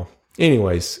good now.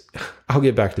 Anyways, I'll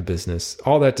get back to business.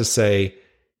 All that to say,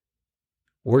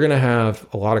 we're going to have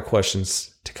a lot of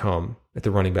questions to come at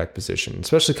the running back position,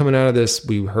 especially coming out of this.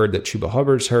 We heard that Chuba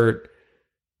Hubbard's hurt.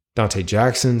 Dante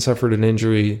Jackson suffered an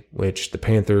injury, which the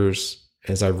Panthers,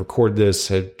 as I record this,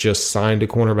 have just signed a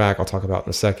cornerback I'll talk about in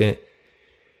a second.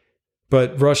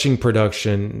 But rushing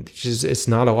production, it's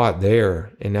not a lot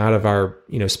there. And out of our,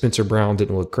 Spencer Brown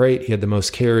didn't look great. He had the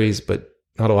most carries, but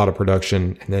not a lot of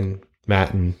production. And then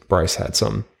Matt and Bryce had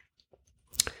some.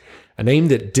 A name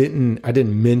that I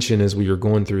didn't mention as we were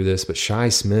going through this, but Shi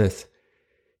Smith,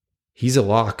 he's a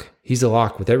lock. He's a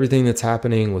lock with everything that's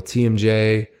happening with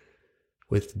TMJ,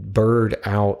 with Bird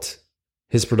out,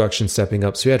 his production stepping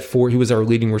up. So he had 4. He was our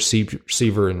leading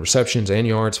receiver in receptions and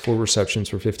yards, 4 receptions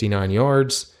for 59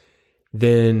 yards.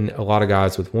 Then a lot of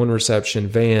guys with 1 reception,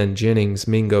 Van, Jennings,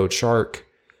 Mingo, Chark.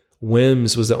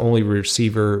 Wims was the only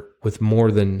receiver with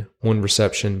more than 1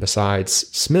 reception besides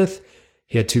Smith.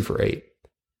 He had 2 for 8.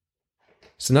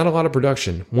 So not a lot of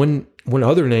production. One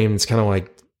other name that's kind of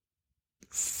like,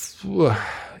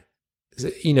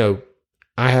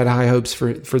 I had high hopes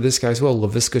for this guy as well,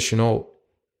 Laviska Shenault.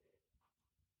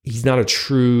 He's not a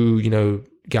true,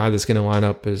 guy that's going to line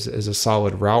up as a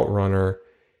solid route runner.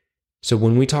 So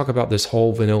when we talk about this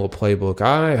whole vanilla playbook,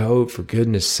 I hope for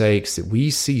goodness sakes that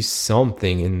we see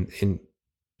something in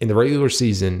the regular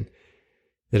season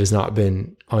that has not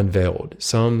been unveiled.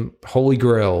 Some holy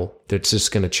grail that's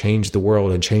just going to change the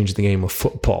world and change the game of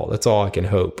football. That's all I can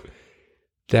hope.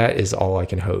 That is all I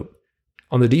can hope.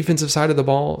 On the defensive side of the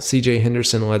ball, CJ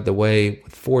Henderson led the way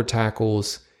with 4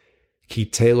 tackles.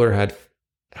 Keith Taylor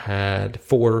had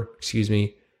 4,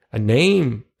 a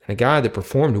name and a guy that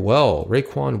performed well,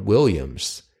 Raekwon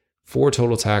Williams, 4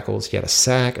 total tackles. He had a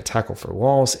sack, a tackle for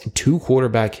loss, and 2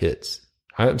 quarterback hits.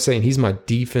 I'm saying he's my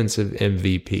defensive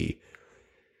MVP.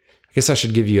 I guess I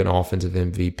should give you an offensive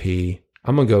MVP.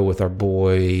 I'm going to go with our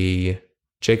boy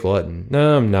Jake Luton.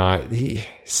 No, I'm not.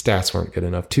 Stats weren't good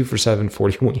enough. 2 for 7,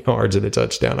 41 yards and a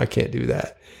touchdown. I can't do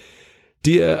that.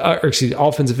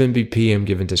 Offensive MVP I'm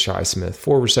given to Shi Smith.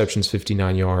 4 receptions,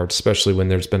 59 yards, especially when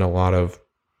there's been a lot of,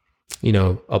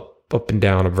 up and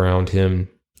down around him,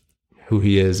 who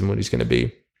he is and what he's going to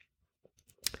be.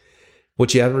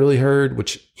 What you haven't really heard,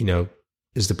 which,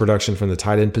 is the production from the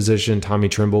tight end position. Tommy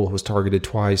Tremble was targeted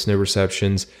twice, no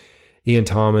receptions. Ian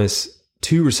Thomas,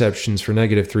 2 receptions for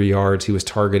 -3 yards. He was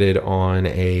targeted on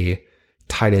a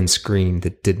tight end screen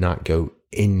that did not go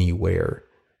anywhere.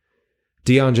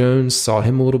 Deion Jones, saw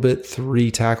him a little bit,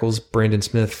 3 tackles. Brandon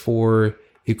Smith, 4.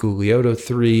 Iku Leoto,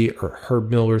 3. Herb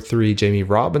Miller, 3. Jamie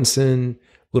Robinson,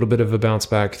 a little bit of a bounce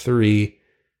back, 3.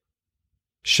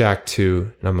 Shaq,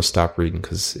 2. And I'm going to stop reading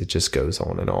because it just goes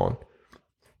on and on.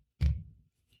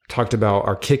 Talked about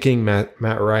our kicking, Matt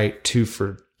Wright, 2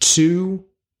 for 2.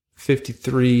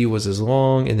 53 was his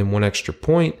long, and then 1 extra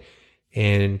point.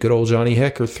 And good old Johnny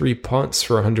Hecker, 3 punts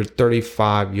for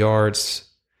 135 yards,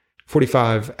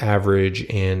 45 average,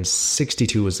 and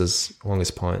 62 was his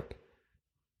longest punt.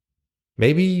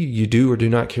 Maybe you do or do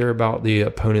not care about the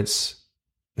opponent's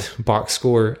box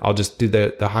score. I'll just do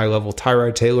the high level.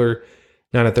 Tyrod Taylor,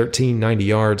 9 of 13, 90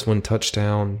 yards, 1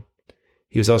 touchdown.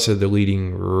 He was also the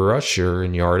leading rusher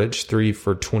in yardage, 3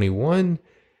 for 21.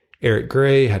 Eric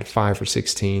Gray had 5 for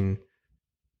 16.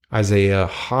 Isaiah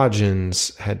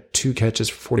Hodgins had 2 catches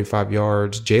for 45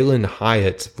 yards. Jalen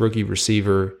Hyatt, rookie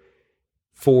receiver,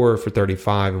 4 for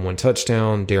 35 and 1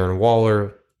 touchdown. Darren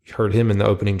Waller, you heard him in the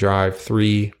opening drive,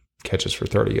 3 catches for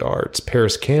 30 yards.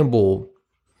 Paris Campbell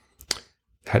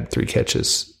had 3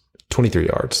 catches, 23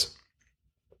 yards.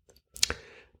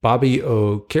 Bobby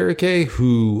Okereke,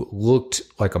 who looked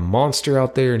like a monster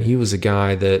out there, and he was a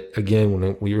guy that, again,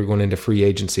 when we were going into free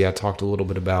agency, I talked a little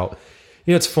bit about,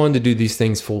 it's fun to do these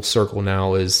things full circle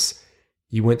now. Is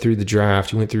you went through the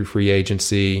draft, you went through free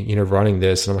agency, running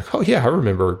this, and I'm like, oh yeah, I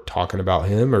remember talking about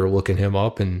him or looking him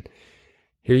up, and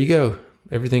here you go.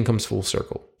 Everything comes full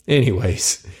circle.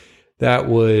 Anyways, I'm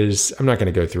not going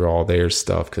to go through all their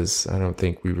stuff because I don't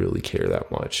think we really care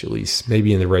that much, at least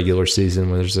maybe in the regular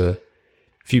season when there's a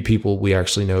few people we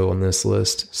actually know on this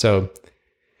list. So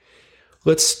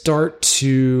let's start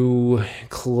to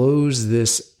close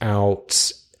this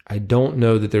out. I don't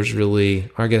know that there's really,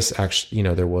 I guess actually,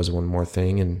 there was one more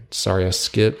thing, and sorry I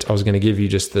skipped. I was going to give you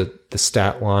just the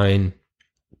stat line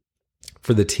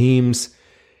for the teams.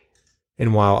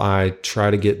 And while I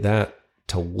try to get that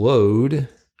to load,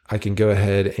 I can go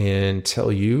ahead and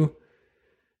tell you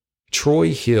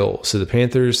Troy Hill. So the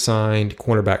Panthers signed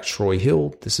cornerback Troy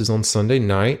Hill. This is on Sunday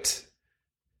night.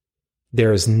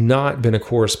 There has not been a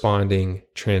corresponding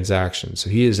transaction. So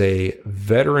he is a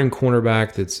veteran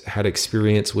cornerback that's had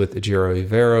experience with Ejiro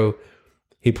Evero.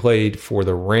 He played for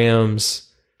the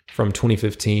Rams from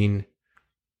 2015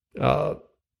 to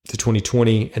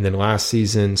 2020 and then last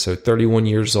season. So 31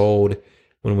 years old.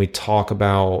 When we talk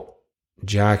about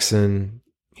Jackson,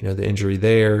 the injury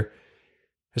there,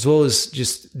 as well as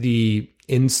just the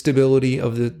instability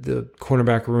of the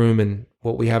cornerback room and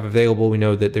what we have available. We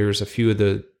know that there's a few of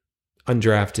the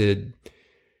undrafted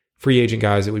free agent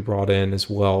guys that we brought in as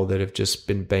well that have just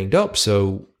been banged up.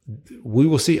 So we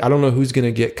will see. I don't know who's going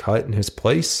to get cut in his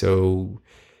place. So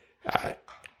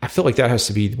I feel like that has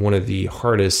to be one of the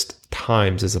hardest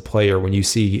times as a player when you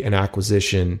see an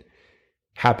acquisition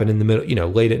happen in the middle,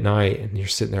 late at night, and you're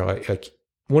sitting there like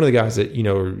one of the guys that,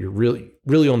 you're really,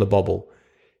 really on the bubble.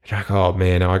 You're like, oh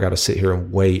man, now I got to sit here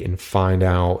and wait and find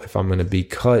out if I'm going to be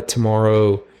cut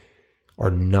tomorrow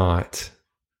or not.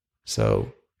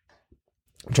 So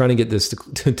I'm trying to get this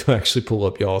to actually pull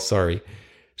up, y'all. Sorry.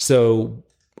 So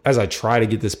as I try to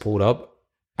get this pulled up,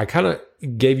 I kind of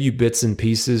gave you bits and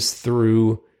pieces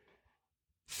through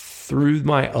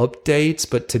my updates.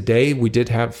 But today we did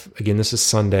have, again, this is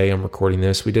Sunday, I'm recording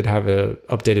this. We did have an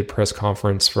updated press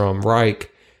conference from Reich,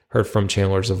 heard from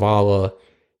Chandler Zavala.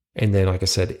 And then, like I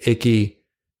said, Icky.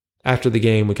 After the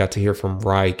game, we got to hear from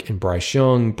Reich and Bryce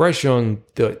Young. Bryce Young,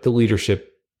 the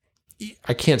leadership,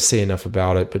 I can't say enough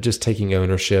about it, but just taking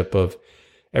ownership of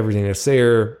everything that's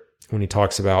there. When he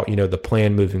talks about, the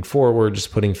plan moving forward,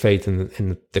 just putting faith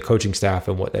in the coaching staff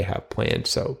and what they have planned.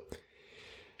 So,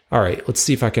 all right, let's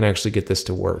see if I can actually get this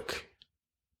to work.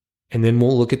 And then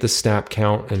we'll look at the snap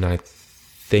count, and I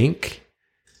think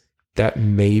that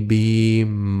may be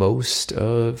most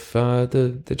of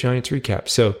the Giants recap.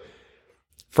 So,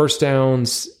 first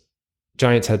downs,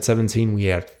 Giants had 17. We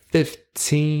had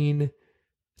 15.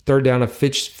 Third down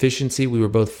efficiency, we were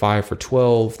both 5 for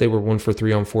 12. They were 1 for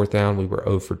 3 on fourth down. We were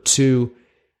 0 for 2.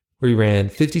 We ran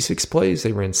 56 plays.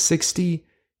 They ran 60.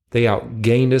 They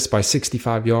outgained us by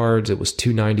 65 yards. It was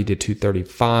 290 to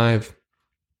 235.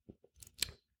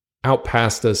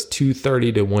 Outpassed us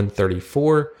 230 to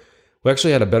 134. We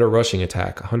actually had a better rushing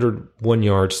attack, 101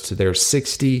 yards to their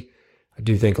 60. I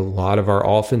do think a lot of our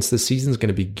offense this season is going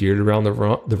to be geared around the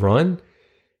run.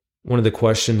 One of the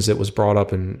questions that was brought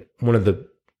up in one of the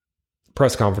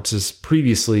press conferences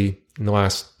previously in the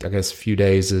last, few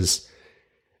days is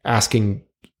asking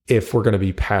if we're going to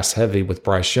be pass heavy with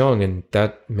Bryce Young, and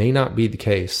that may not be the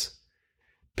case.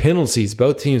 Penalties,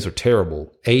 both teams are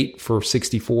terrible. 8 for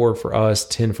 64 for us,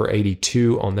 10 for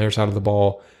 82 on their side of the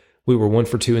ball. We were 1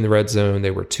 for 2 in the red zone.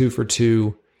 They were 2 for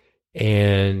 2.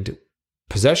 And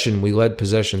possession, we led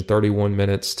possession 31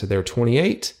 minutes to their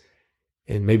 28.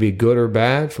 And maybe good or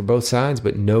bad for both sides,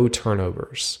 but no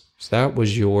turnovers. So that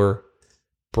was your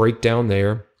breakdown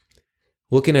there.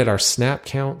 Looking at our snap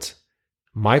count,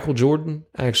 Michael Jordan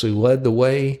actually led the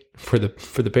way for the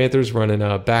Panthers, running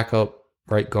a backup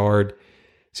right guard.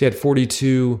 So he had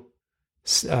 42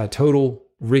 total.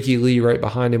 Ricky Lee right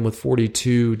behind him with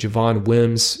 42. Javon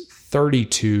Wims,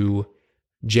 32.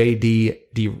 J.D.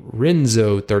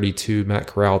 DiRenzo, 32. Matt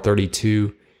Corral,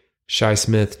 32. Shi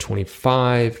Smith,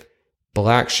 25.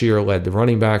 Blackshear led the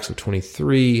running backs with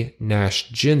 23. Nash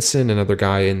Jensen, another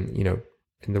guy in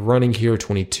the running here,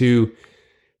 22.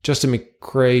 Justin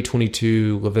McCray,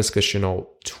 22. Laviska Shenault,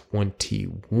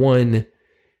 21.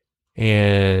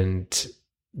 And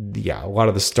a lot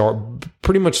of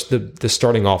pretty much the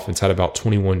starting offense had about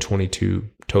 21, 22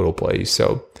 total plays.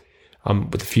 So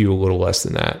with a few a little less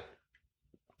than that.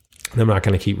 And I'm not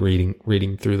going to keep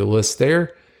reading through the list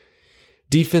there.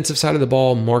 Defensive side of the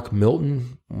ball, Mark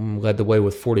Milton led the way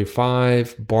with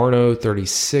 45. Barno,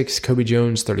 36. Kobe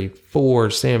Jones,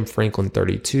 34. Sam Franklin,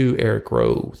 32. Eric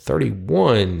Rowe,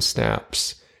 31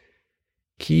 snaps.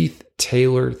 Keith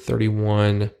Taylor,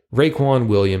 31. Raekwon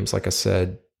Williams, like I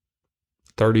said,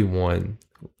 31.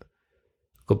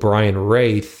 Brian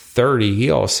Ray, 30. He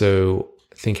also,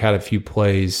 I think, had a few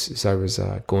plays as I was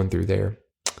going through there.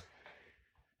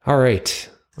 All right.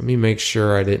 Let me make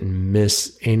sure I didn't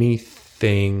miss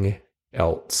anything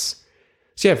else.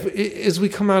 So as we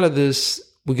come out of this,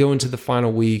 we go into the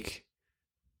final week.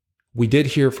 We did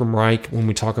hear from Reich when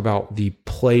we talk about the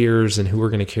players and who we're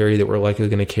going to carry, that we're likely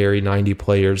going to carry 90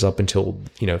 players up until,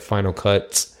 final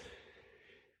cuts.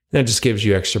 That just gives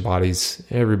you extra bodies.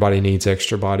 Everybody needs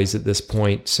extra bodies at this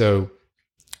point. So,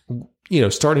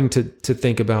 starting to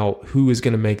think about who is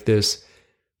going to make this.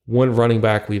 One running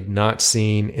back we've not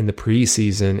seen in the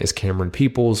preseason is Cameron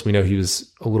Peoples. We know he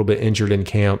was a little bit injured in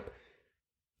camp.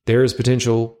 There is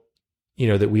potential,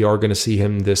 that we are going to see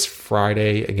him this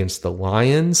Friday against the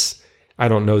Lions. I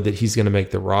don't know that he's going to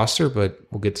make the roster, but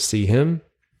we'll get to see him.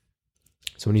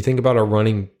 So when you think about our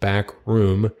running back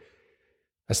room,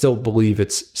 I still believe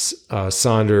it's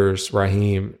Saunders,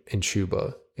 Raheem, and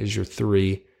Chuba is your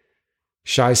 3.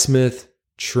 Shi Smith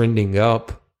trending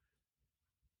up.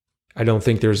 I don't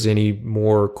think there's any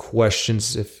more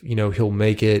questions if, he'll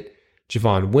make it.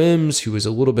 Javon Wims, who is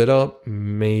a little bit up,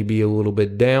 maybe a little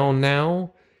bit down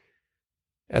now.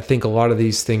 I think a lot of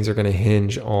these things are going to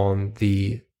hinge on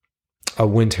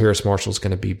when Terrace Marshall's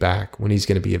going to be back, when he's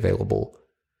going to be available.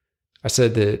 I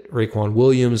said that Raekwon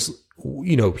Williams,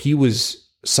 he was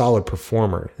a solid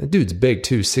performer. That dude's big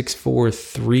too, 6'4",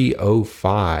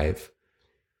 305.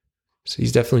 So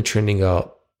he's definitely trending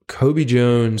up. Kobe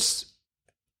Jones,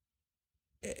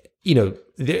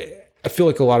 I feel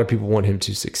like a lot of people want him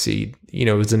to succeed.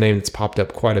 It's a name that's popped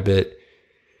up quite a bit.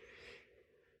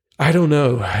 I don't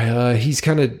know. He's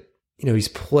kind of, he's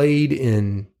played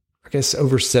in, I guess,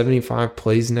 over 75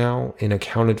 plays now and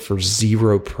accounted for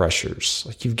 0 pressures.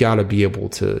 Like, you've got to be able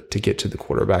to get to the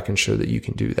quarterback and show that you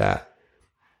can do that.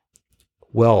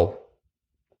 Well,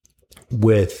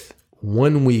 with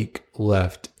 1 week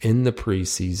left in the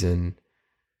preseason,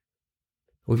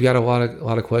 we've got a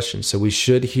lot of questions. So we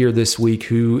should hear this week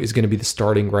who is going to be the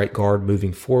starting right guard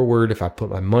moving forward. If I put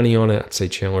my money on it, I'd say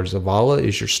Chandler Zavala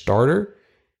is your starter.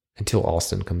 until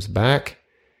Austin comes back.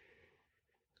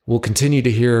 We'll continue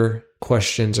to hear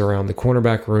questions around the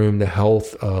cornerback room, the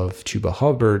health of Chuba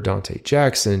Hubbard, Dante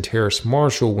Jackson, Terrace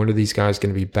Marshall. When are these guys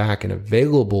going to be back and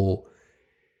available?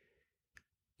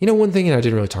 One thing I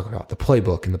didn't really talk about, the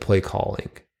playbook and the play calling.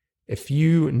 If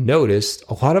you noticed,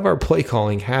 a lot of our play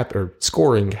calling or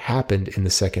scoring happened in the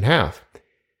second half.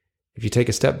 If you take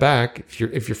a step back, if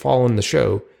you're following the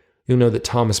show, you'll know that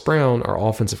Thomas Brown, our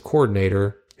offensive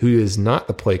coordinator, who is not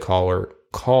the play caller,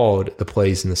 called the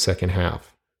plays in the second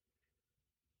half.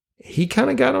 He kind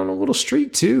of got on a little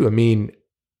streak too.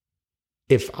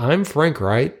 If I'm Frank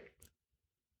Wright,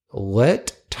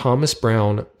 let Thomas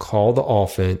Brown call the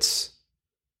offense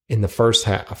in the first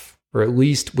half, or at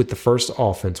least with the first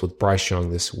offense with Bryce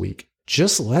Young this week.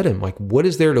 Just let him. What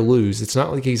is there to lose? It's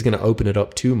not like he's going to open it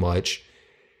up too much.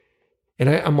 And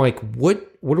I'm like, what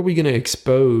are we going to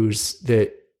expose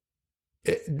that?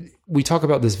 We talk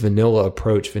about this vanilla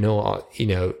approach, we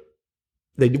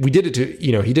did it to,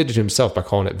 he did it to himself by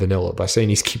calling it vanilla, by saying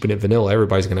he's keeping it vanilla.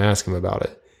 Everybody's going to ask him about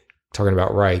it, talking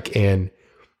about Reich. And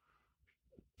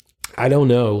I don't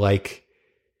know,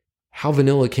 how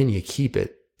vanilla can you keep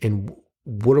it? And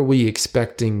what are we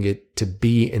expecting it to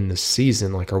be in the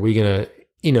season? Are we going to,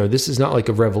 this is not like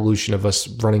a revolution of us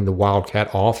running the Wildcat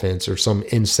offense or some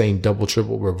insane double,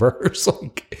 triple reverse.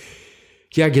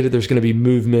 Yeah, I get it. There's going to be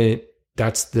movement.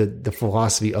 That's the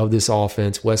philosophy of this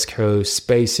offense, West Coast,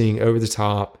 spacing, over the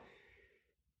top.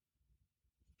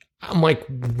 I'm like,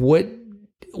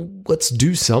 let's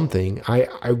do something.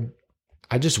 I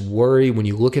just worry when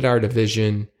you look at our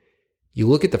division, you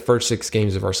look at the first 6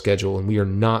 games of our schedule, and we are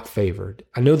not favored.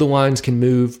 I know the lines can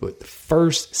move, but the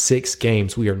first 6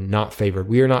 games, we are not favored.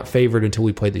 We are not favored until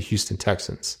we play the Houston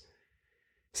Texans.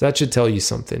 So that should tell you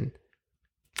something.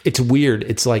 It's weird.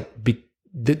 It's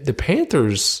the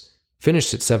Panthers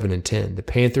finished at 7-10. The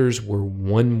Panthers were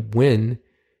 1 win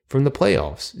from the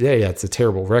playoffs. Yeah, it's a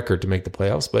terrible record to make the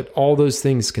playoffs, but all those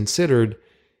things considered,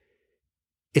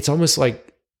 it's almost like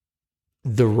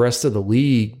the rest of the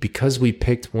league, because we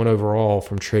picked 1 overall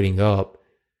from trading up,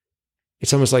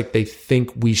 it's almost like they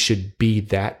think we should be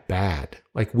that bad.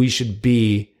 We should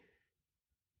be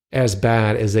as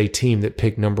bad as a team that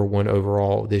picked number 1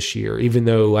 overall this year, even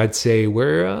though I'd say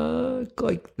we're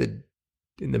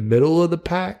in the middle of the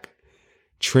pack.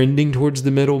 Trending towards the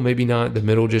middle, maybe not the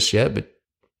middle just yet, but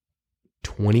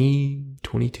 20,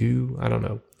 22, I don't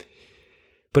know.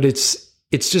 But it's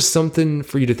just something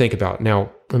for you to think about.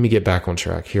 Now, let me get back on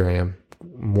track. Here I am,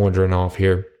 wandering off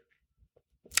here.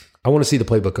 I want to see the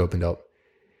playbook opened up,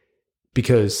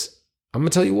 because I'm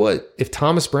going to tell you what, if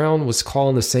Thomas Brown was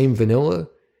calling the same vanilla,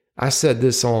 I said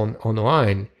this on the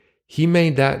line, he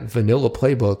made that vanilla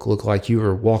playbook look like you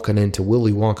were walking into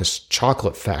Willy Wonka's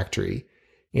chocolate factory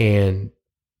and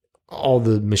all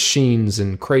the machines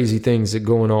and crazy things that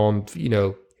going on,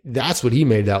 that's what he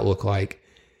made that look like,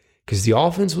 because the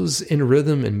offense was in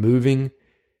rhythm and moving.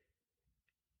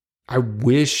 I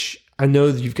know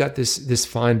that you've got this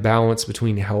fine balance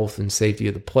between health and safety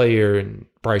of the player and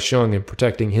Bryce Young and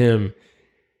protecting him.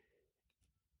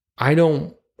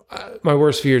 My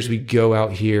worst fear is we go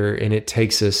out here and it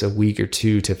takes us a week or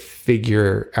 2 to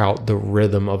figure out the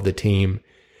rhythm of the team.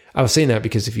 I was saying that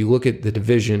because if you look at the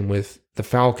division with the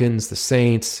Falcons, the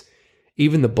Saints,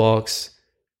 even the Bucks,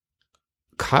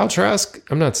 Kyle Trask,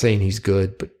 I'm not saying he's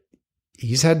good, but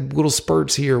he's had little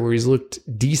spurts here where he's looked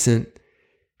decent.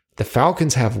 The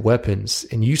Falcons have weapons,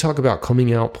 and you talk about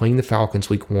coming out, playing the Falcons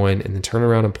week 1, and then turn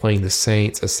around and playing the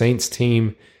Saints, a Saints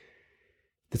team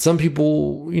that some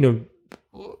people,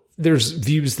 there's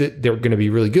views that they're going to be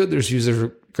really good. There's views that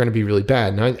are going to be really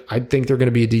bad. And I think they're going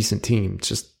to be a decent team. It's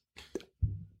just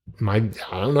I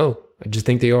don't know. I just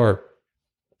think they are.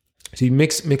 So you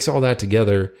mix all that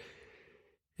together,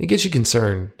 it gets you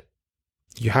concerned.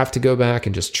 You have to go back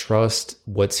and just trust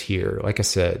what's here. Like I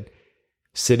said,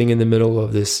 sitting in the middle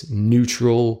of this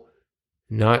neutral,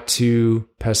 not too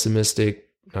pessimistic,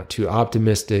 not too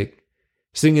optimistic,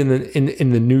 sitting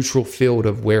in the neutral field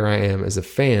of where I am as a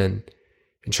fan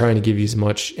and trying to give you as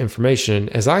much information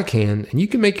as I can, and you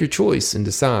can make your choice and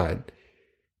decide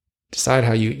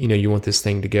how you want this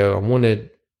thing to go. I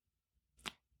wanted,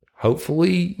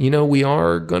 hopefully, we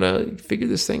are going to figure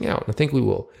this thing out. And I think we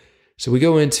will. So we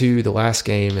go into the last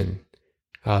game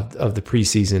of the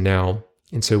preseason now.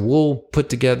 And so I'll put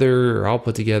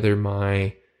together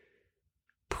my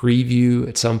preview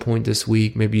at some point this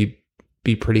week, maybe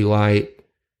be pretty light.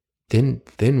 Then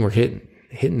we're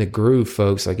hitting the groove,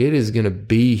 folks. It is going to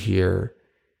be here.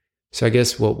 So I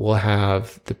guess we'll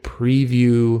have the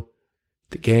preview,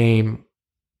 the game,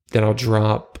 then I'll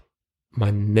drop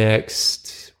my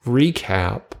next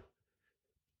recap.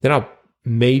 Then I'll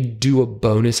May do a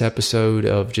bonus episode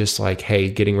of just like, hey,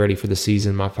 getting ready for the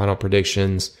season, my final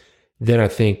predictions. Then I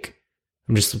think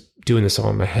I'm just doing this all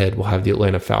in my head. We'll have the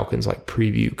Atlanta Falcons like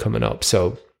preview coming up.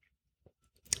 So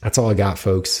that's all I got,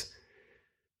 folks.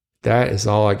 That is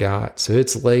all I got. So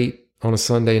it's late on a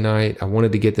Sunday night. I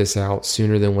wanted to get this out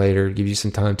sooner than later, give you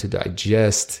some time to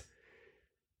digest.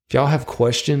 If y'all have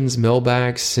questions,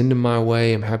 mailbags, send them my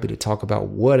way. I'm happy to talk about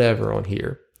whatever on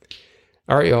here.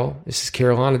 All right, y'all. This is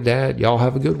Carolina Dad. Y'all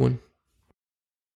have a good one.